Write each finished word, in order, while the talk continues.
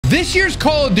This year's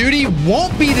Call of Duty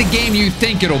won't be the game you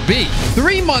think it'll be.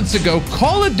 3 months ago,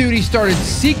 Call of Duty started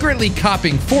secretly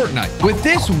copying Fortnite. With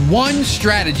this one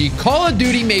strategy, Call of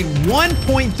Duty made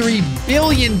 $1.3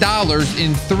 billion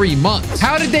in 3 months.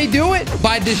 How did they do it?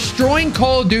 By destroying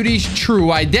Call of Duty's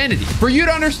true identity. For you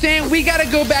to understand, we gotta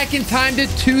go back in time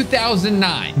to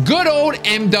 2009. Good old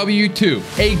MWII.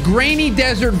 A grainy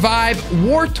desert vibe,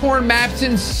 war-torn maps,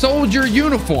 and soldier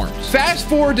uniforms. Fast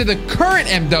forward to the current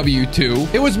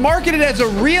MWII, it was marketed as a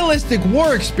realistic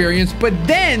war experience, but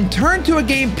then turned to a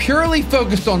game purely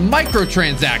focused on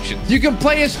microtransactions. You can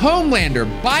play as Homelander,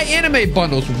 buy anime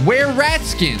bundles, wear rat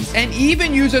skins, and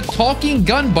even use a talking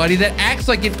gun buddy that acts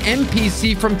like an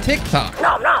NPC from TikTok.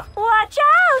 Nom nom. Watch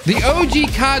out! The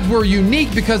OG CODs were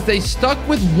unique because they stuck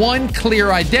with one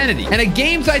clear identity, and a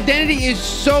game's identity is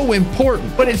so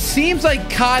important. But it seems like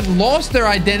COD lost their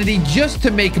identity just to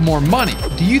make more money.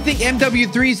 Do you think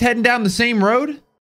MW3 is heading down the same road?